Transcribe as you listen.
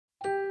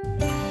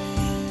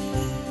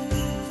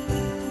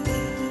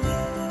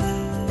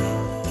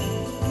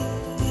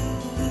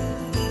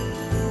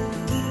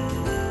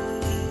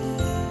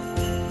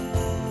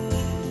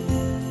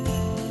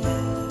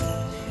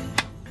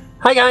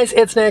Hi guys,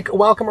 it's Nick.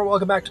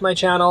 Welcome back to my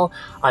channel.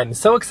 I'm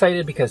so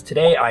excited because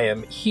today I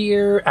am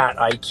here at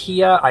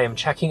IKEA. I am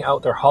checking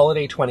out their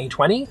holiday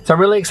 2020. So I'm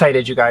really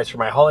excited, you guys, for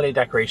my holiday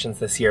decorations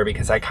this year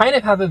because I kind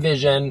of have a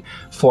vision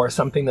for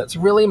something that's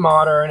really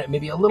modern,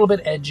 maybe a little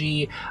bit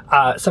edgy,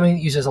 something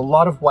that uses a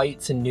lot of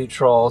whites and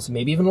neutrals,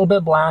 maybe even a little bit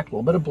of black, a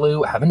little bit of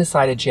blue. I haven't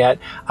decided yet.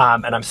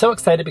 And I'm so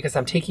excited because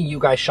I'm taking you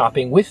guys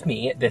shopping with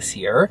me this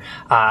year.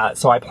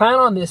 So I plan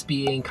on this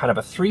being kind of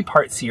a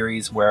three-part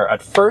series where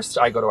at first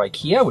I go to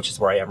IKEA, which is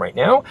where I am right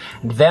now.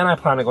 And then I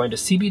plan on going to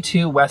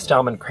CB2, West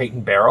Elm, and Crate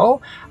and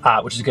Barrel,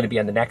 which is going to be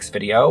in the next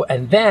video.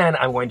 And then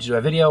I'm going to do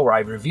a video where I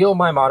reveal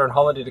my modern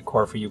holiday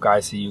decor for you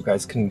guys so you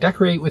guys can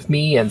decorate with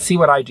me and see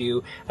what I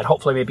do and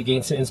hopefully maybe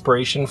gain some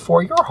inspiration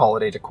for your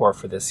holiday decor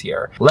for this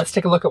year. Let's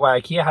take a look at what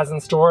IKEA has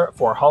in store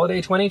for holiday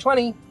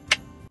 2020.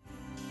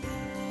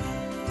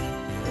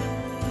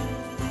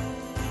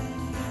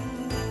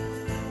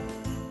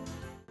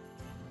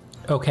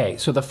 Okay,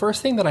 so the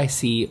first thing that I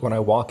see when I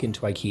walk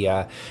into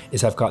IKEA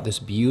is I've got this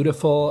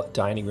beautiful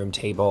dining room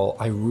table.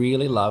 I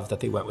really love that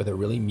they went with a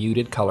really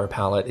muted color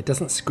palette. It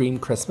doesn't scream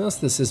Christmas.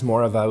 This is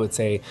more of, I would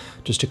say,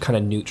 just a kind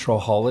of neutral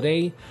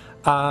holiday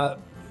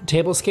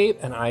tablescape,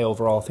 and I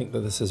overall think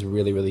that this is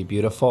really, really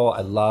beautiful.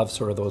 I love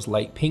sort of those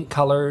light pink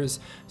colors,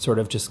 sort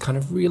of just kind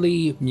of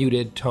really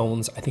muted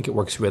tones. I think it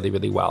works really,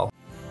 really well.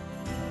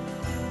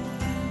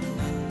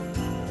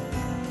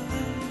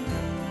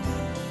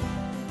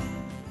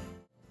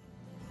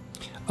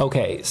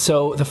 Okay,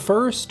 so the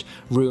first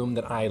room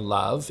that I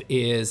love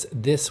is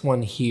this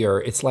one here.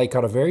 It's like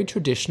got a very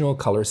traditional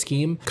color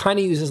scheme, kind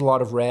of uses a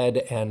lot of red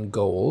and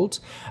gold.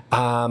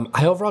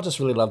 I overall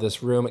just really love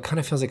this room. It kind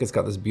of feels like it's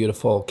got this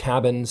beautiful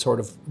cabin sort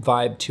of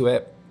vibe to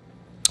it,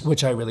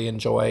 which I really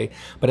enjoy.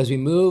 But as we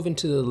move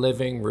into the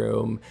living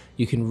room,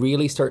 you can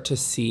really start to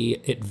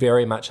see it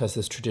very much has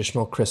this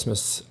traditional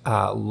Christmas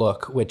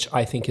look, which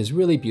I think is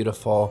really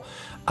beautiful.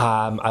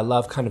 I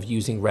love kind of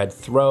using red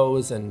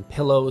throws and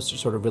pillows to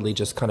sort of really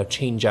just kind of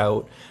change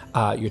out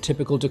your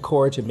typical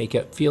decor to make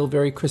it feel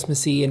very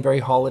Christmassy and very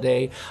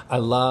holiday. I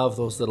love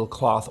those little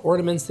cloth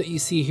ornaments that you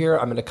see here.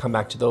 I'm gonna come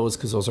back to those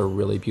because those are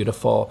really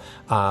beautiful.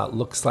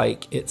 Looks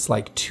like it's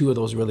like two of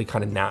those really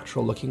kind of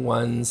natural looking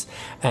ones,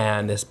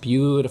 and this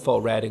beautiful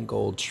red and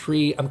gold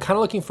tree. I'm kind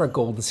of looking for a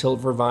gold and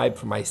silver vibe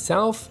for myself.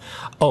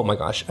 Oh my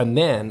gosh. And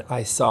then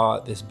I saw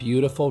this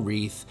beautiful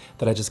wreath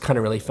that I just kind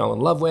of really fell in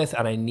love with,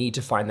 and I need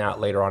to find that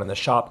later on in the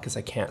shop because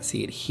I can't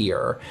see it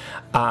here.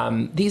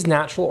 These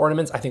natural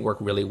ornaments I think work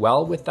really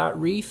well with that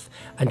wreath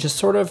and just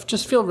sort of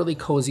just feel really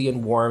cozy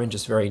and warm and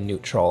just very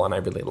neutral, and I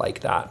really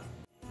like that.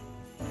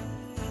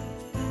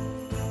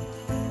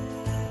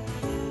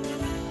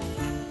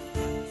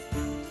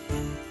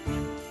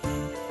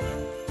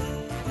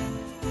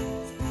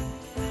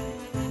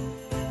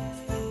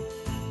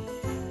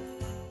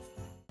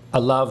 I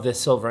love this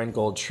silver and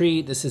gold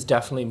tree. This is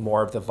definitely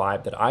more of the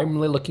vibe that I'm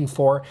really looking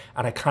for.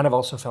 And I kind of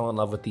also fell in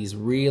love with these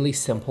really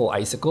simple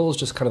icicles,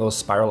 just kind of those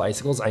spiral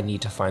icicles. I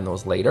need to find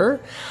those later.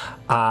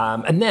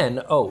 And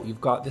then, oh, you've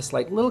got this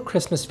like little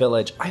Christmas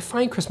village. I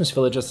find Christmas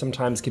villages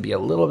sometimes can be a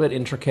little bit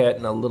intricate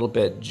and a little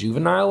bit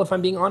juvenile, if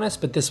I'm being honest,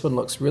 but this one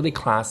looks really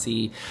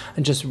classy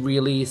and just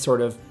really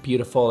sort of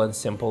beautiful and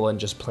simple and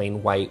just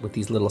plain white with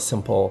these little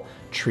simple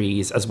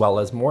trees, as well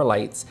as more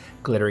lights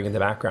glittering in the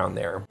background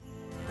there.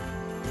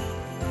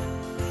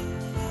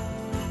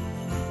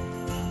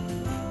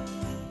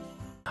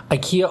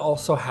 IKEA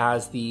also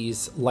has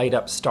these light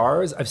up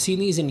stars. I've seen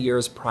these in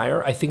years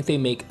prior. I think they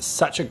make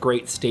such a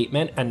great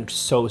statement and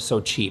so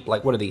cheap.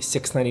 Like, what are these?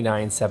 $6.99,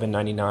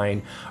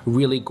 $7.99,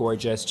 really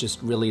gorgeous,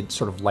 just really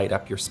sort of light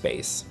up your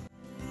space.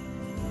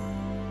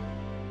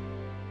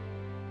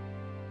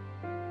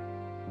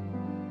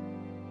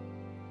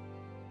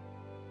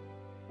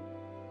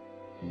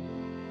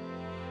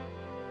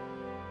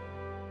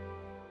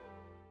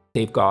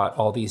 They've got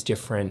all these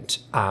different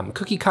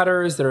cookie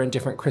cutters that are in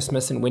different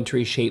Christmas and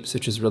wintry shapes,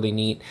 which is really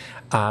neat.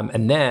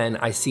 And then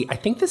I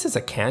think this is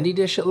a candy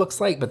dish, it looks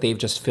like, but they've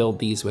just filled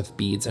these with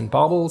beads and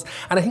baubles.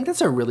 And I think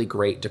that's a really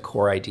great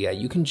decor idea.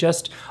 You can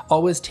just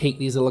always take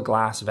these little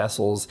glass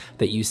vessels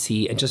that you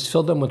see and just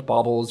fill them with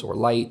baubles or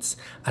lights.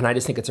 And I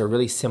just think it's a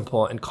really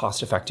simple and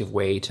cost-effective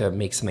way to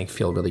make something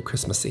feel really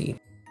Christmassy.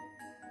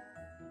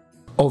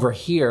 Over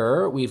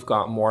here, we've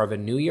got more of a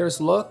New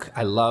Year's look.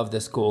 I love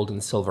this gold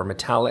and silver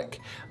metallic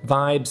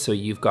vibe. So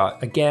you've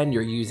got, again,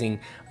 you're using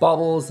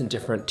baubles and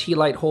different tea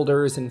light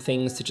holders and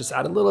things to just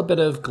add a little bit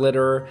of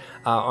glitter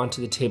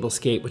onto the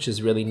tablescape, which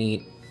is really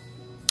neat.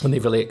 And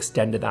they've really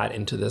extended that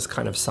into this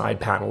kind of side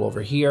panel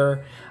over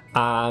here.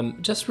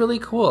 Just really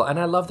cool. And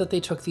I love that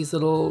they took these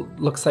little,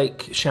 looks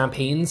like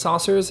champagne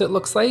saucers, it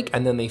looks like,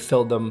 and then they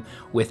filled them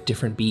with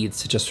different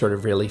beads to just sort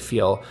of really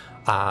feel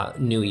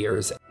New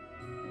Year's.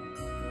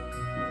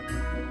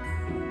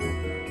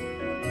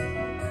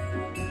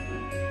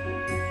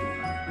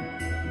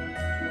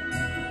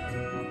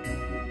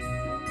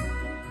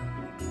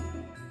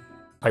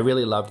 I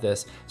really love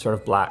this sort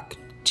of black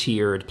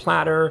tiered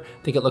platter.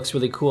 I think it looks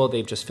really cool.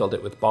 They've just filled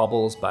it with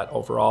baubles, but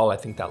overall, I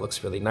think that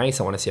looks really nice.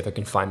 I want to see if I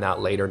can find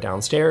that later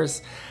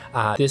downstairs.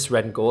 This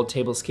red and gold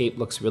tablescape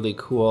looks really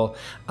cool.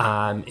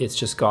 It's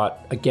just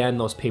got, again,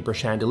 those paper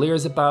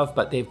chandeliers above,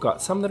 but they've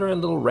got some that are a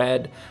little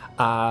red,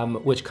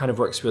 which kind of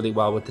works really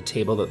well with the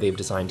table that they've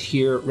designed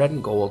here. Red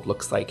and gold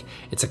looks like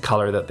it's a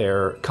color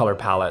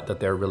palette that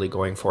they're really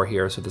going for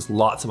here. So there's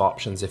lots of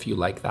options if you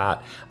like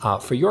that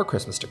for your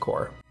Christmas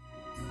decor.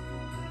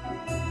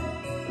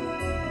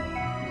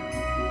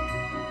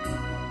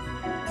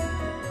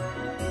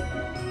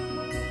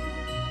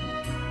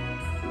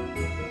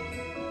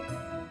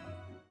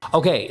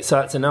 Okay, so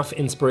that's enough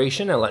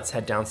inspiration. Now let's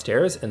head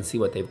downstairs and see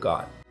what they've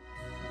got.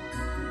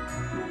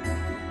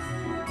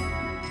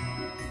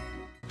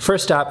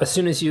 First up, as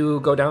soon as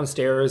you go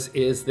downstairs,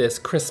 is this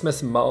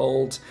Christmas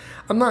mulled.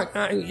 I'm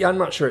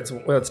not sure it's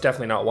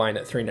definitely not wine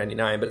at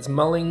 $3.99, but it's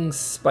mulling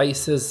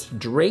spices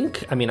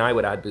drink. I mean, I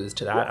would add booze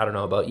to that. I don't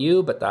know about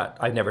you, but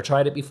I've never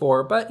tried it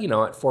before. But you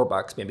know, at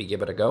 $4, maybe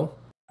give it a go.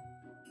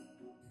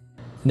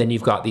 And then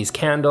you've got these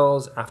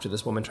candles after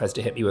this woman tries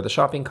to hit me with a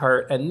shopping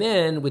cart. And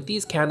then with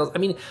these candles, I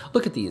mean,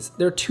 look at these.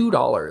 They're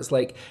 $2.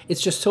 Like, it's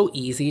just so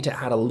easy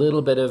to add a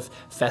little bit of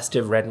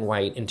festive red and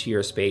white into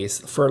your space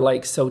for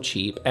like so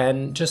cheap.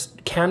 And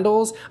just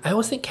candles, I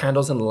always think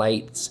candles and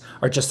lights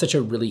are just such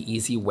a really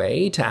easy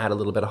way to add a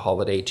little bit of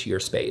holiday to your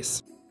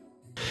space.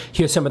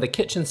 Here's some of the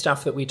kitchen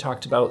stuff that we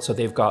talked about. So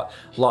they've got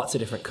lots of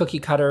different cookie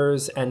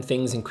cutters and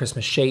things in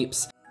Christmas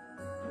shapes.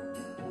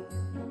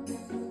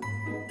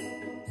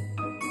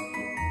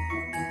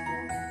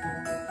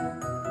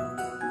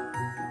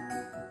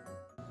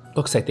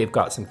 Looks like they've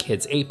got some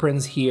kids'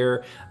 aprons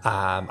here.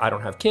 I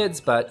don't have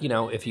kids, but you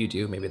know, if you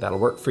do, maybe that'll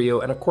work for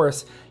you. And of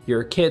course,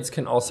 your kids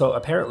can also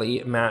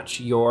apparently match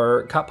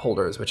your cup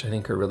holders, which I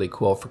think are really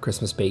cool for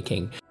Christmas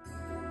baking.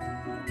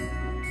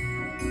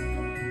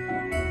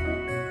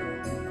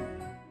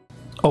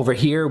 Over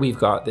here, we've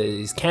got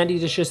these candy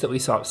dishes that we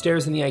saw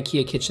upstairs in the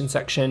IKEA kitchen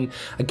section.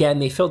 Again,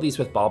 they filled these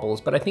with baubles,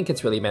 but I think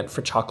it's really meant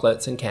for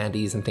chocolates and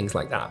candies and things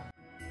like that.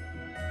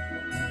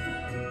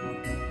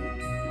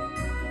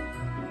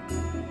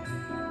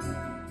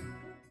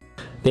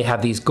 They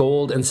have these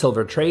gold and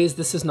silver trays.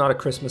 This is not a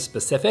Christmas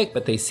specific,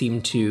 but they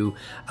seem to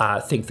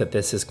think that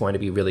this is going to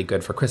be really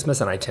good for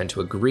Christmas, and I tend to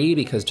agree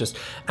because just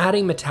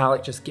adding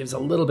metallic just gives a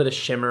little bit of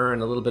shimmer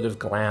and a little bit of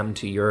glam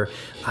to your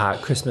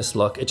Christmas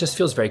look. It just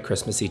feels very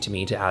Christmassy to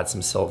me to add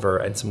some silver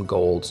and some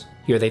gold.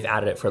 Here they've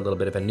added it for a little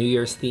bit of a New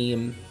Year's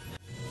theme.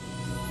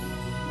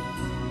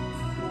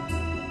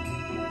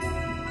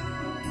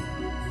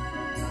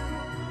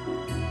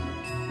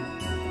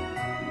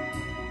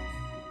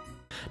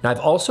 Now I've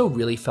also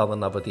really fell in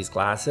love with these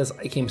glasses.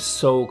 I came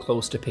so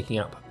close to picking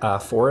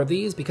up 4 of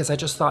these because I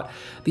just thought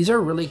these are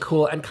really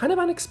cool and kind of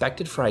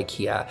unexpected for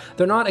IKEA.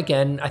 They're not,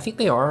 again, I think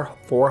they are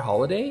for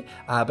holiday,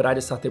 but I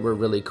just thought they were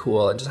really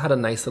cool and just had a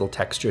nice little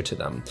texture to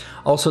them.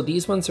 Also,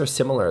 these ones are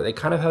similar. They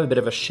kind of have a bit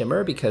of a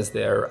shimmer because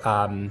they're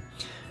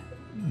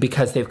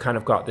because they've kind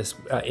of got this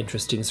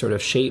interesting sort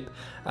of shape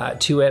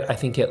to it. I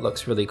think it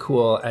looks really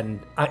cool. And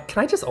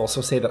can I just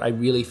also say that I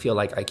really feel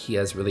like IKEA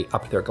has really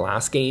upped their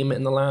glass game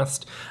in the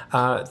last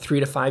 3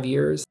 to 5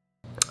 years.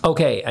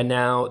 Okay, and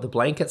now the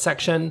blanket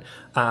section,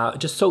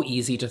 just so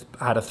easy to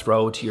add a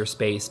throw to your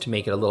space to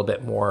make it a little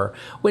bit more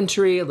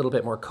wintry, a little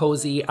bit more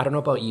cozy. I don't know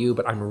about you,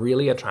 but I'm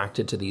really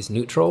attracted to these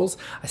neutrals.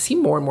 I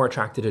seem more and more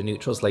attracted to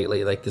neutrals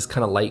lately, like this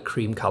kind of light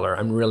cream color.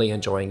 I'm really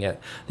enjoying it.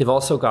 They've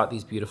also got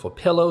these beautiful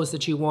pillows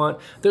that you want.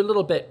 They're a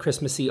little bit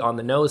Christmassy on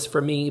the nose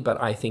for me, but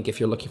I think if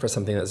you're looking for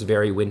something that's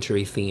very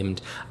wintry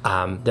themed,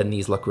 then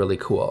these look really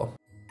cool.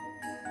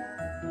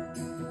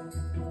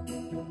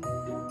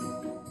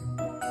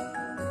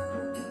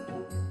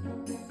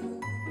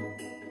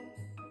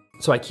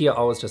 So IKEA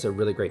always does a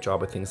really great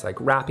job with things like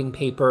wrapping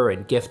paper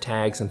and gift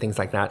tags and things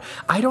like that.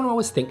 I don't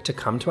always think to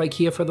come to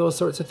IKEA for those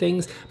sorts of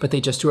things, but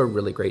they just do a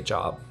really great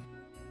job.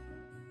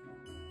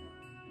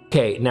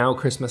 Okay, now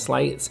Christmas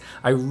lights.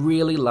 I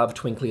really love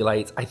twinkly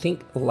lights. I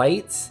think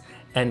lights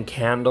and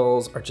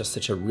candles are just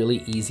such a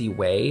really easy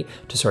way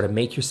to sort of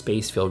make your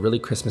space feel really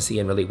Christmassy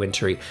and really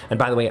wintry. And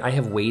by the way, I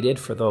have waited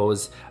for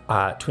those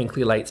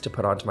twinkly lights to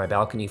put onto my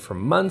balcony for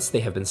months. They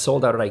have been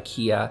sold out at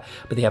IKEA,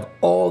 but they have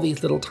all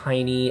these little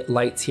tiny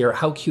lights here.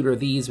 How cute are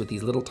these with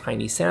these little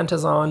tiny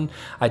Santas on?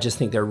 I just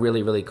think they're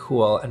really, really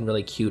cool and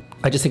really cute.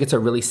 I just think it's a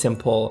really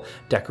simple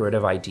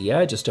decorative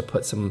idea just to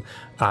put some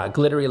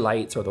glittery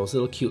lights or those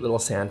little cute little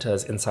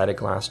Santas inside a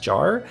glass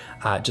jar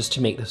just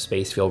to make the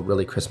space feel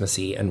really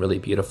Christmassy and really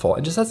beautiful.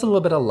 And just adds a little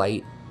bit of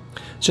light.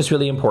 It's just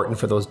really important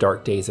for those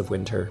dark days of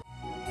winter.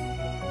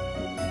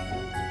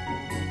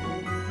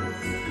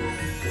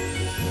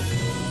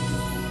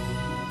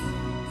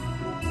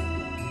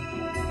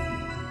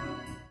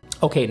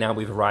 Okay, now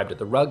we've arrived at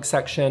the rug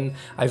section.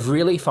 I've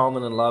really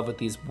fallen in love with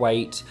these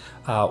white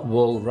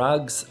wool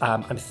rugs.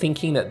 I'm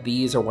thinking that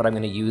these are what I'm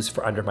gonna use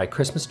for under my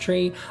Christmas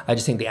tree. I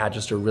just think they add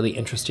just a really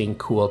interesting,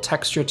 cool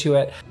texture to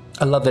it.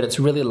 I love that it's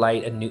really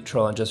light and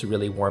neutral and just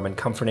really warm and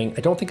comforting.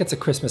 I don't think it's a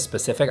Christmas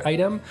specific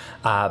item,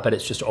 but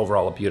it's just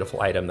overall a beautiful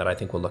item that I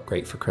think will look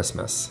great for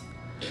Christmas.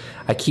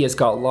 IKEA's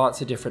got lots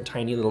of different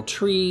tiny little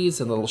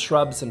trees and little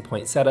shrubs and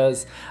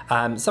poinsettias.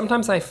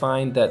 Sometimes I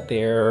find that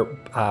their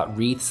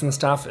wreaths and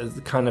stuff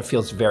kind of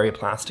feels very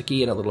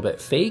plasticky and a little bit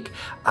fake,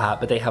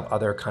 but they have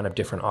other kind of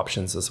different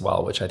options as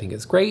well, which I think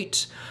is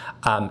great.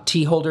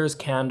 Tea holders,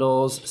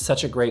 candles,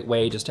 such a great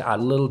way just to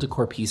add little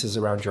decor pieces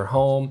around your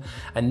home.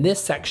 And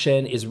this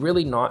section is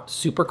really not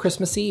super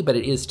Christmassy, but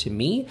it is to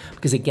me,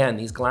 because again,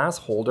 these glass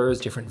holders,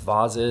 different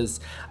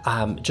vases,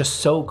 just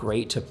so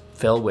great to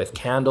fill with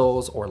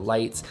candles or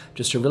lights,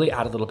 just to really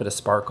add a little bit of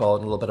sparkle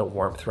and a little bit of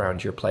warmth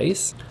around your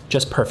place.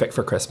 Just perfect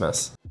for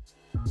Christmas.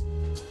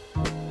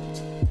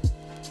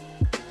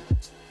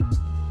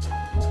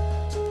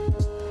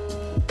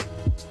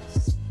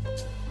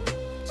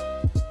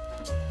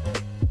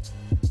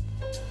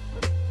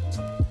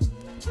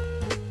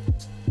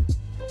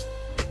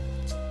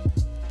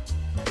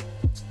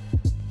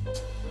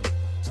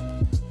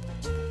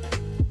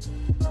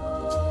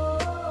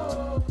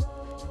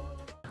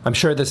 I'm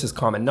sure this is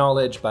common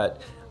knowledge,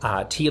 but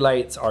tea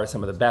lights are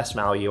some of the best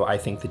value I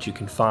think that you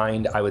can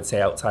find, I would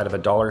say, outside of a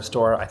dollar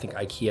store. I think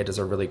IKEA does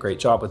a really great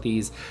job with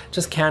these.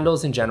 Just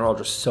candles in general are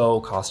just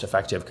so cost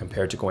effective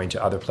compared to going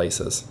to other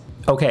places.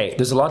 Okay,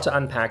 there's a lot to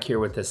unpack here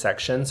with this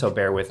section, so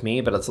bear with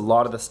me, but it's a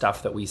lot of the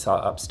stuff that we saw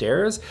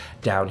upstairs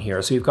down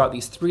here. So we've got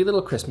these 3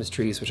 little Christmas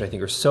trees, which I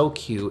think are so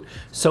cute,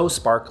 so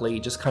sparkly,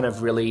 just kind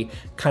of really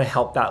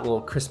help that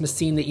little Christmas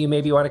scene that you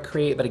maybe want to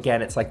create. But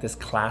again, it's like this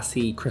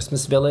classy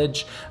Christmas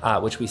village,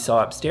 which we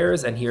saw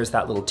upstairs. And here's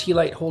that little tea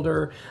light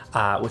holder,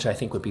 which I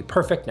think would be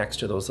perfect next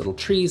to those little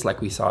trees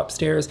like we saw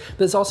upstairs. But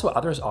there's also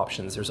other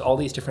options. There's all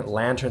these different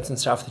lanterns and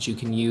stuff that you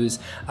can use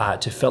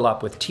to fill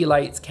up with tea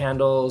lights,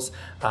 candles,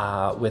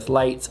 with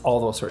lights, all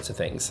those sorts of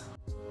things.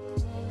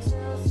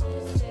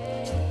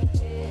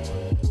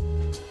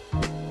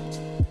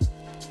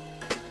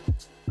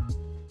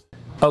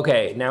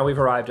 Okay, now we've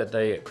arrived at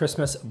the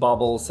Christmas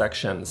baubles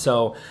section.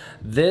 So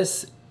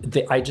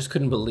I just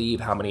couldn't believe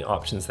how many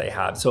options they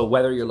had. So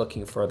whether you're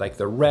looking for like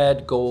the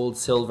red, gold,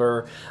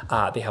 silver,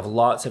 they have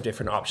lots of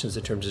different options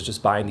in terms of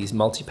just buying these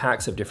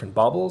multi-packs of different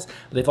baubles.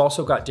 But they've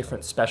also got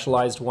different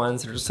specialized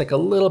ones that are just like a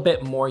little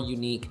bit more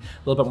unique,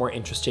 a little bit more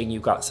interesting.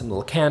 You've got some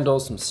little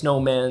candles, some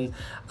snowmen,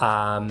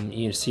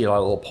 you see a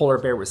little polar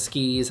bear with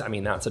skis. I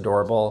mean, that's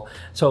adorable.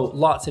 So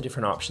lots of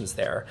different options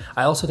there.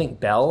 I also think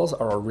bells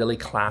are a really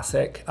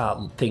classic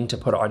thing to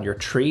put on your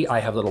tree. I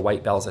have little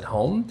white bells at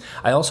home.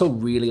 I also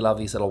really love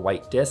these little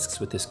white discs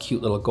with this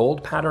cute little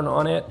gold pattern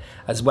on it,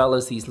 as well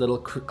as these little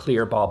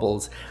clear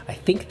baubles. I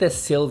think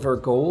this silver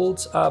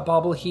gold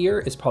bauble here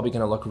is probably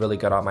going to look really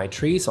good on my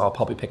tree, so I'll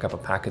probably pick up a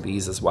pack of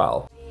these as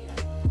well.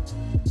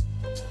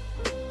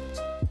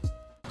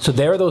 So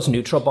there are those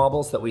neutral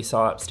baubles that we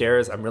saw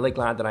upstairs. I'm really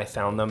glad that I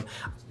found them.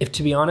 If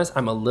to be honest,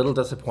 I'm a little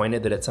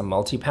disappointed that it's a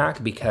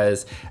multi-pack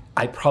because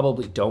I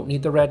probably don't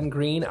need the red and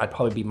green. I'd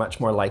probably be much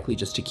more likely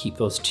just to keep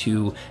those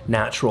 2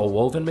 natural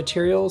woven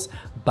materials,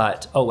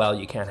 but oh well,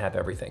 you can't have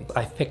everything.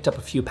 I picked up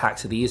a few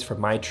packs of these for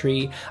my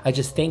tree. I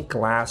just think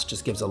glass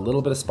just gives a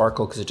little bit of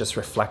sparkle because it just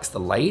reflects the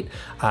light,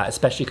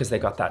 especially because they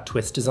got that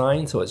twist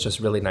design. So it's just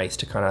really nice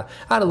to kind of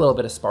add a little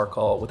bit of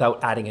sparkle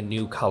without adding a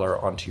new color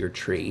onto your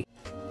tree.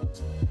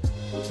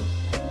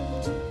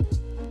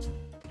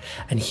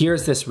 And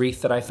here's this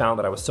wreath that I found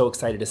that I was so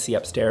excited to see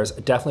upstairs.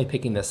 Definitely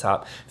picking this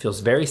up. Feels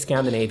very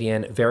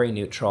Scandinavian, very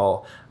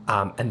neutral.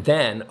 And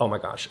then, oh my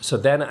gosh, so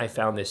then I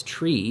found this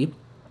tree,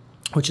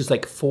 which is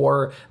like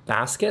 4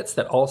 baskets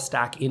that all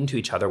stack into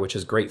each other, which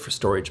is great for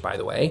storage, by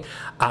the way.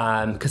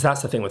 Because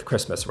that's the thing with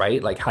Christmas,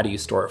 right? Like, how do you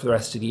store it for the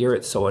rest of the year?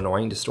 It's so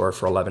annoying to store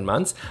for 11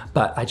 months,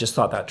 but I just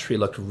thought that tree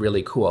looked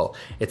really cool.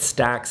 It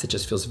stacks, it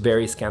just feels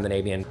very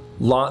Scandinavian.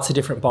 Lots of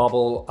different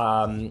bauble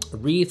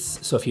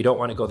wreaths, so if you don't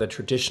want to go the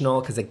traditional,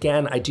 because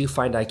again, I do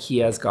find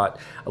IKEA's got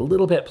a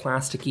little bit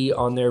plasticky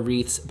on their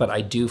wreaths, but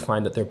I do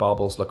find that their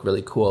baubles look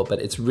really cool, but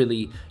it's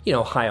really, you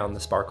know, high on the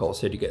sparkle,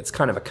 so it's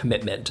kind of a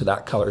commitment to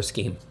that color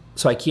scheme.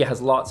 So IKEA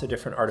has lots of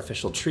different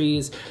artificial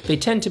trees. They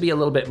tend to be a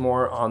little bit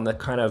more on the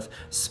kind of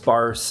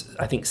sparse,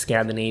 I think,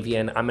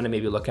 Scandinavian. I'm gonna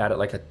maybe look at it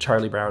like a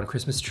Charlie Brown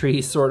Christmas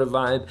tree sort of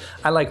vibe.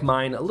 I like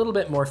mine a little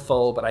bit more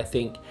full, but I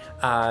think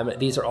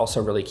these are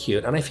also really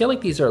cute. And I feel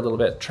like these are a little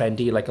bit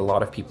trendy, like a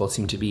lot of people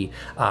seem to be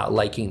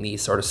liking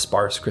these sort of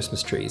sparse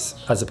Christmas trees,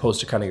 as opposed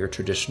to kind of your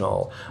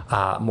traditional,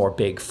 more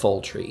big, full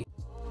tree.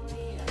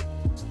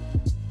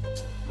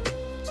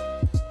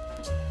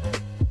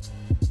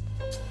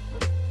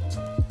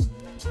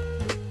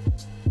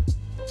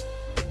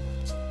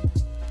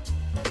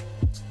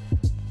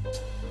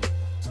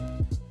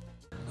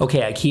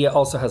 Okay, IKEA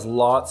also has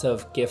lots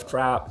of gift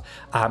wrap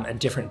and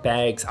different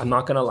bags. I'm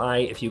not gonna lie,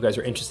 if you guys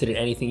are interested in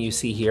anything you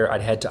see here,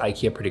 I'd head to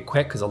IKEA pretty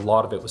quick because a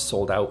lot of it was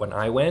sold out when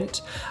I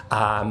went.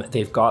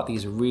 They've got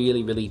these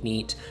really, really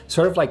neat,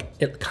 sort of like,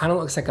 it kind of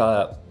looks like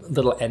a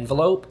little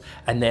envelope,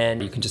 and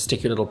then you can just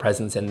stick your little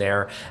presents in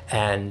there.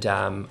 And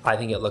I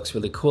think it looks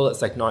really cool.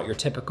 It's like not your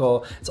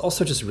typical. It's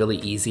also just really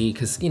easy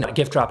because, you know,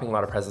 gift wrapping a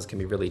lot of presents can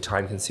be really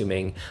time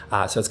consuming.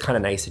 So it's kind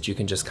of nice that you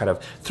can just kind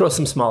of throw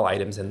some small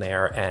items in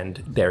there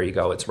and there you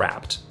go, it's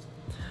wrapped.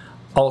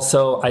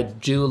 Also, I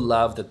do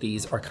love that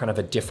these are kind of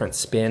a different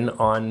spin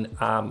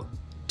on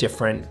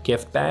different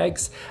gift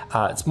bags.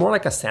 It's more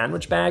like a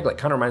sandwich bag, like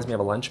kind of reminds me of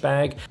a lunch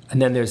bag.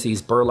 And then there's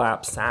these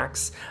burlap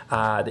sacks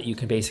that you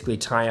can basically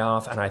tie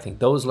off, and I think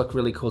those look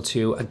really cool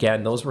too.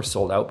 Again, those were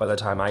sold out by the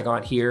time I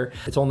got here.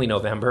 It's only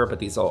November, but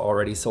these are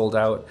already sold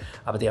out.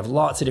 But they have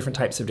lots of different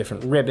types of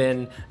different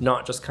ribbon,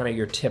 not just kind of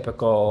your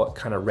typical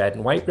kind of red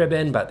and white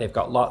ribbon, but they've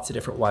got lots of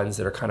different ones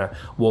that are kind of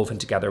woven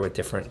together with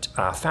different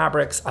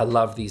fabrics. I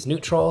love these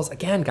neutrals.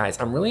 Again, guys,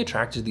 I'm really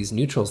attracted to these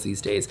neutrals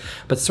these days,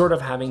 but sort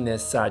of having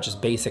this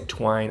just basic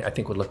twine I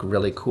think would look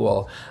really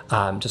cool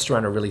just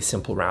around a really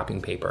simple wrapping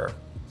paper.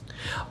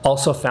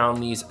 Also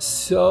found these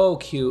so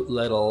cute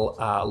little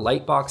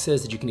light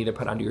boxes that you can either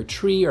put under your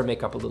tree or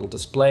make up a little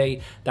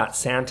display. That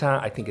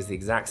Santa, I think, is the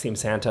exact same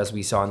Santa as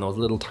we saw in those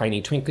little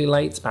tiny twinkly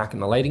lights back in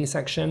the lighting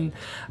section.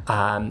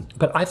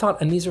 But I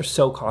thought, and these are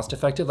so cost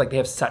effective, like they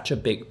have such a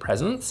big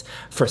presence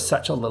for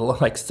such a little,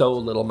 like so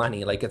little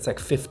money. Like it's like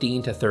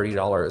 $15 to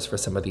 $30 for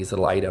some of these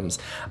little items,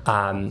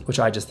 which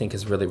I just think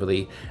is really,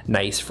 really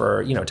nice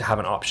for, you know, to have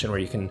an option where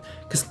you can,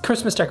 because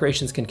Christmas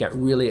decorations can get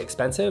really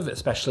expensive,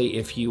 especially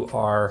if you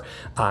are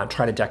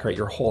try to decorate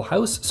your whole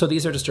house. So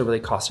these are just a really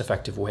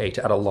cost-effective way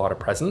to add a lot of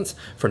presents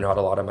for not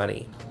a lot of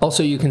money.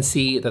 Also, you can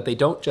see that they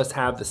don't just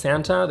have the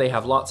Santa, they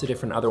have lots of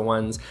different other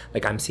ones.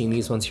 Like I'm seeing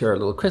these ones here are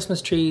little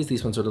Christmas trees,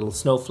 these ones are little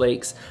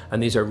snowflakes,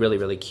 and these are really,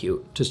 really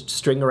cute. Just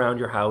string around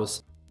your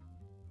house.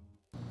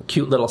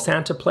 Cute little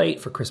Santa plate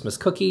for Christmas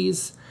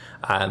cookies.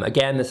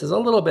 Again, this is a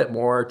little bit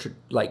more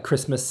like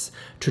Christmas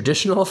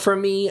traditional for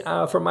me,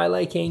 for my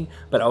liking,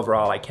 but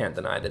overall I can't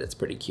deny that it's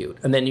pretty cute.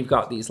 And then you've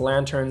got these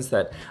lanterns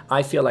that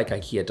I feel like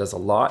IKEA does a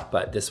lot,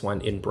 but this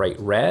one in bright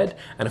red.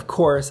 And of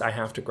course, I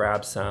have to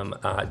grab some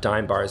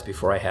dime bars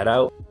before I head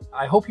out.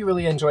 I hope you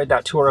really enjoyed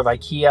that tour of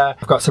IKEA.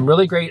 I've got some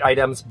really great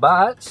items,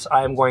 but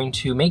I'm going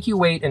to make you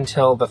wait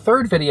until the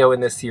third video in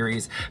this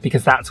series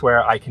because that's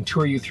where I can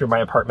tour you through my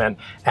apartment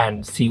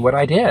and see what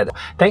I did.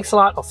 Thanks a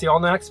lot. I'll see you all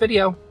in the next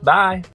video. Bye.